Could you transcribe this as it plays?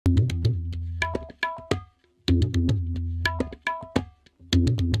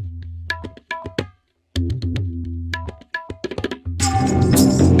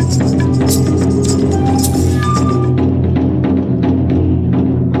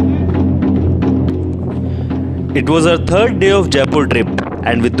It was our third day of Jaipur trip,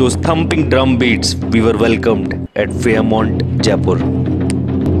 and with those thumping drum beats, we were welcomed at Fairmont Jaipur.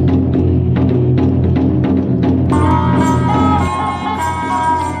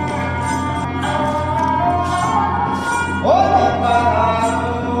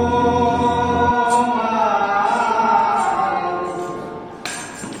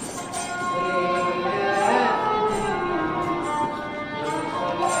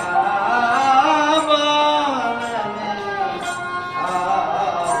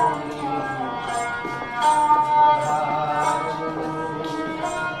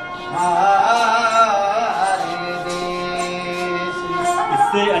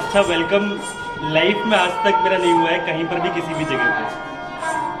 इससे अच्छा welcome life में आज तक मेरा नहीं हुआ है कहीं पर भी किसी भी जगह पे।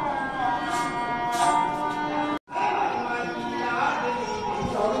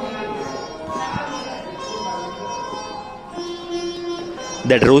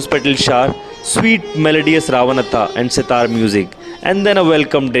 That rose petal shower, sweet melodious Ravanatha and sitar music, and then a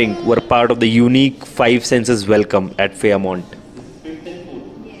welcome drink were part of the unique five senses welcome at Fairmont.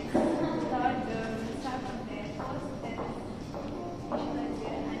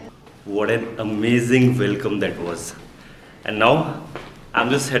 What an amazing welcome that was. And now I'm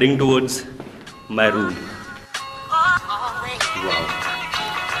just heading towards my room. Wow,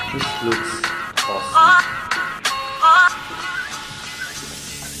 this looks awesome.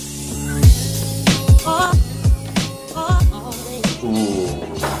 Ooh.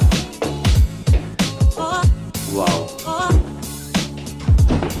 Wow.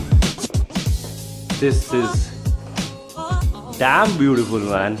 This is damn beautiful,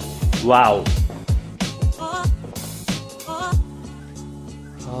 man. Wow.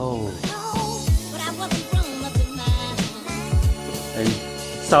 Oh. And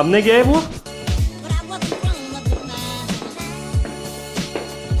सामने क्या है वो?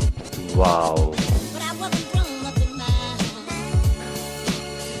 Wow.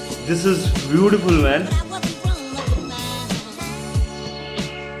 This is beautiful, man.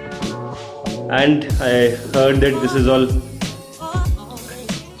 And I heard that this is all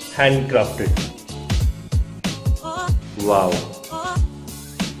handcrafted. Wow.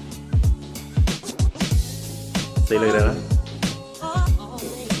 सही लग रहा है ना?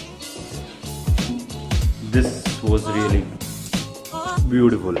 This was really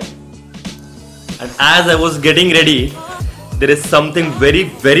beautiful. And as I was getting ready, there is something very,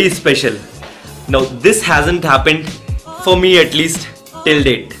 very special. Now this hasn't happened for me, at least till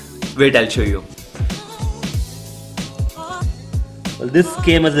date. Wait, I'll show you. Well, this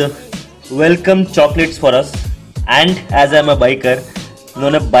came as a welcome chocolates for us, and as I'm a biker,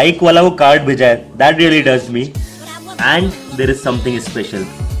 उन्होंने bike वाला वो card भेजा है. That really does me. And there is something special.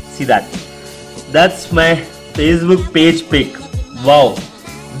 See that? That's my Facebook page pic. Wow,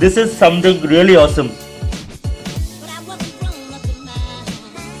 this is something really awesome.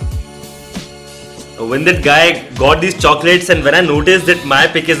 When that guy got these chocolates and when I noticed that my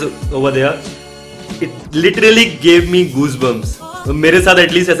pic is over there, it literally gave me goosebumps. मेरे साथ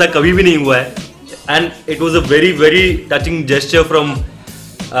at least ऐसा कभी भी नहीं हुआ है. And it was a very, very touching gesture from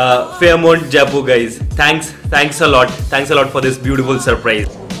Fairmont Jaipur guys. Thanks a lot for this beautiful surprise.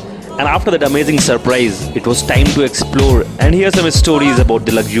 And after that amazing surprise, it was time to explore and hear some stories about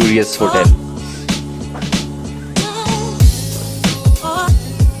the luxurious hotel.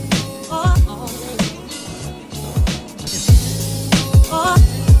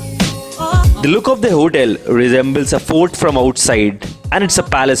 The look of the hotel resembles a fort from outside, and it's a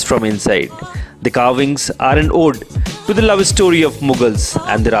palace from inside. The carvings are an ode to the love story of Mughals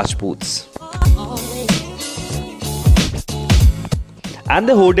and the Rajputs. And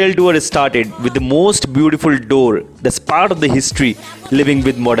the hotel tour started with the most beautiful door that's part of the history living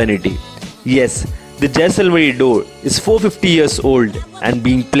with modernity. Yes, the Jaisalmeri door is 450 years old and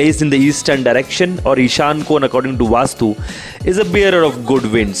being placed in the eastern direction or Ishan Kon according to Vastu is a bearer of good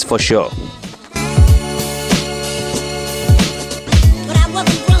winds for sure.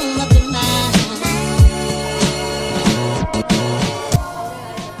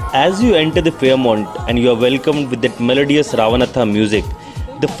 As you enter the Fairmont and you are welcomed with that melodious Ravanatha music,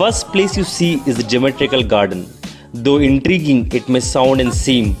 the first place you see is the geometrical garden. Though intriguing it may sound and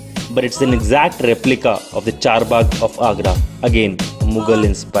seem, but it's an exact replica of the Charbagh of Agra. Again, a Mughal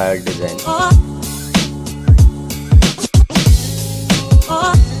inspired design.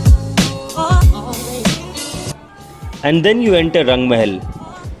 And then you enter Rang Mahal.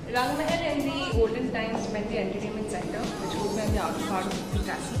 Rang Mahal in the olden times meant the entertainment center, which would be on the outer part of the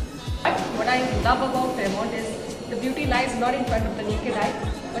castle. But what I love about Fairmont is the beauty lies not in front of the naked eye,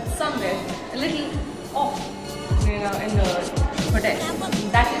 but somewhere a little off, in the hotel.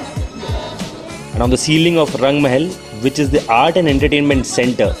 That is. And on the ceiling of Rang Mahal, which is the art and entertainment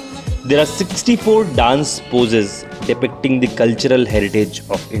center, there are 64 dance poses depicting the cultural heritage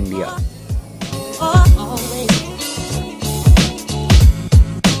of India.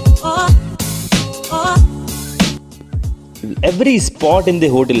 Every spot in the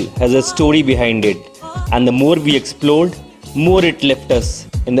hotel has a story behind it, and the more we explored, more it left us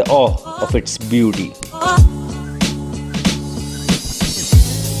in the awe of its beauty.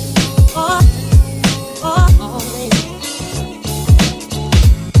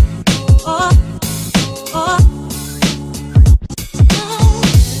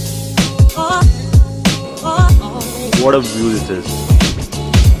 What a view this is.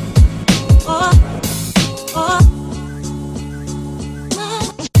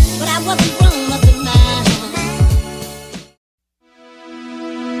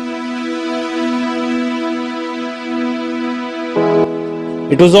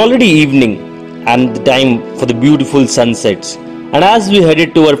 It was already evening and the time for the beautiful sunsets. And as we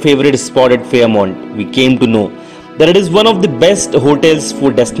headed to our favorite spot at Fairmont, we came to know that it is one of the best hotels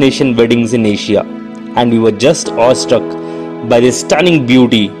for destination weddings in Asia. And we were just awestruck by the stunning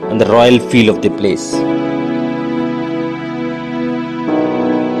beauty and the royal feel of the place.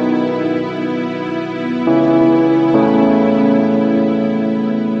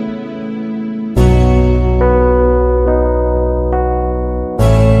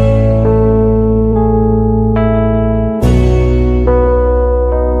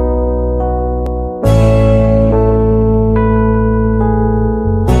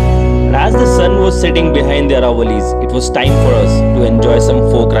 Sitting behind the Aravallis, it was time for us to enjoy some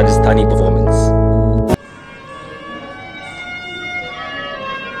folk Rajasthani performance.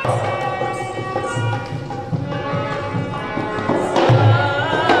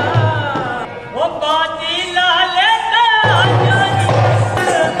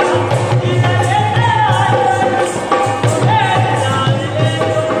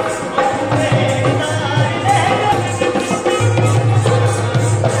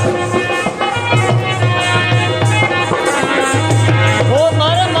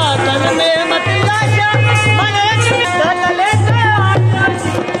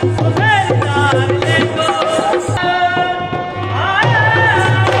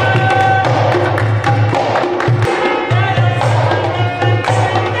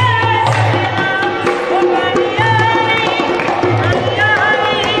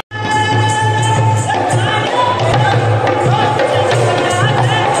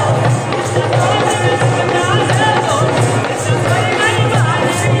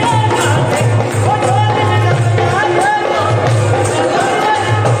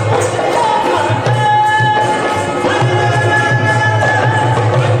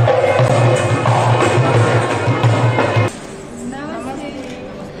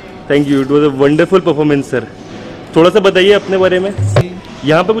 Thank you, it was a wonderful performance sir. थोड़ा सा बताइए अपने बारे में।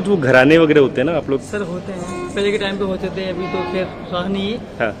 यहाँ पे कुछ वो घराने वगैरह होते हैं ना आप लोग? सर होते हैं, पहले के टाइम पे होते थे, अभी तो खैर रहा नहीं है।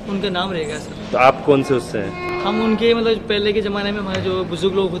 हाँ। उनका नाम रहेगा सर। तो आप कौन से उससे हैं? हम उनके मतलब पहले के ज़माने में हमारे जो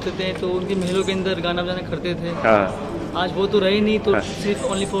बुजुर्ग लोग होते थे तो उनके महलों के अंदर गाना बजाना करते थे। हाँ। आज वो तो रहे नहीं, तो सिर्फ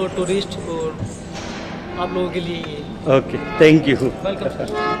ओनली फॉर टूरिस्ट और आप लोगों के लिए ये। Okay, thank you,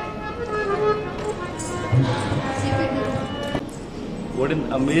 welcome. What an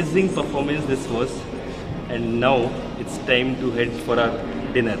amazing performance this was, and now it's time to head for our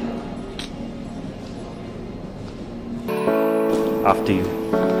dinner. After you.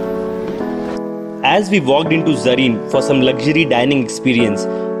 As we walked into Zareen for some luxury dining experience,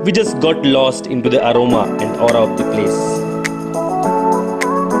 we just got lost into the aroma and aura of the place.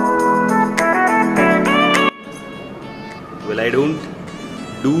 Well, I don't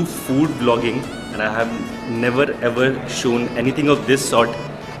do food vlogging, and I have never ever shown anything of this sort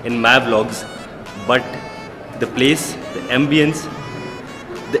in my vlogs, but the place, the ambience,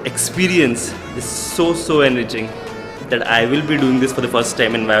 the experience is so enriching that I will be doing this for the first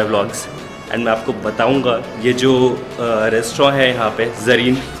time in my vlogs. And मैं आपको बताऊंगा ये जो restaurant है यहाँ पे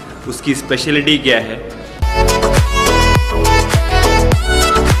ज़रीन, उसकी speciality क्या है।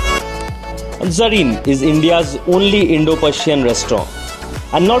 Zareen is India's only Indo-Persian restaurant.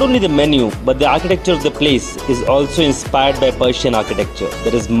 And not only the menu, but the architecture of the place is also inspired by Persian architecture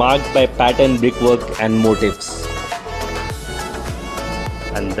that is marked by pattern brickwork and motifs.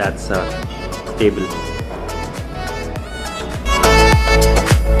 And that's our table.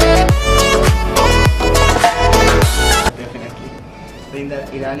 Definitely. In the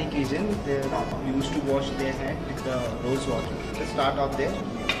Irani kitchen, they used to wash their hand with the rose water. The start of there.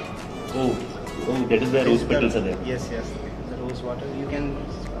 Oh, that is where rose petals are there. Yes, yes. The rose water. You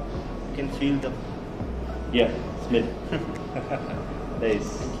can feel the. Yeah, smell.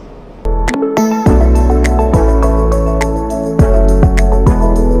 Nice.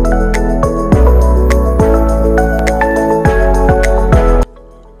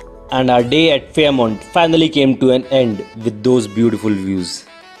 and our day at Fairmont finally came to an end with those beautiful views.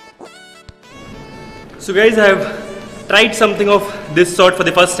 So guys, I have tried something of this sort for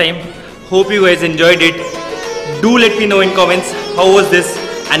the first time. Hope you guys enjoyed it. Do let me know in comments how was this,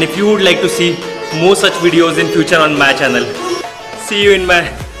 and if you would like to see more such videos in future on my channel. See you in my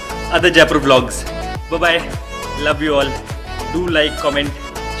other Jaipur vlogs. Bye bye. Love you all. Do like, comment,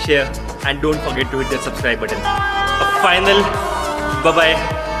 share, and don't forget to hit the subscribe button. A final bye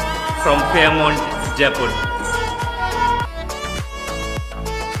bye from Fairmont Jaipur.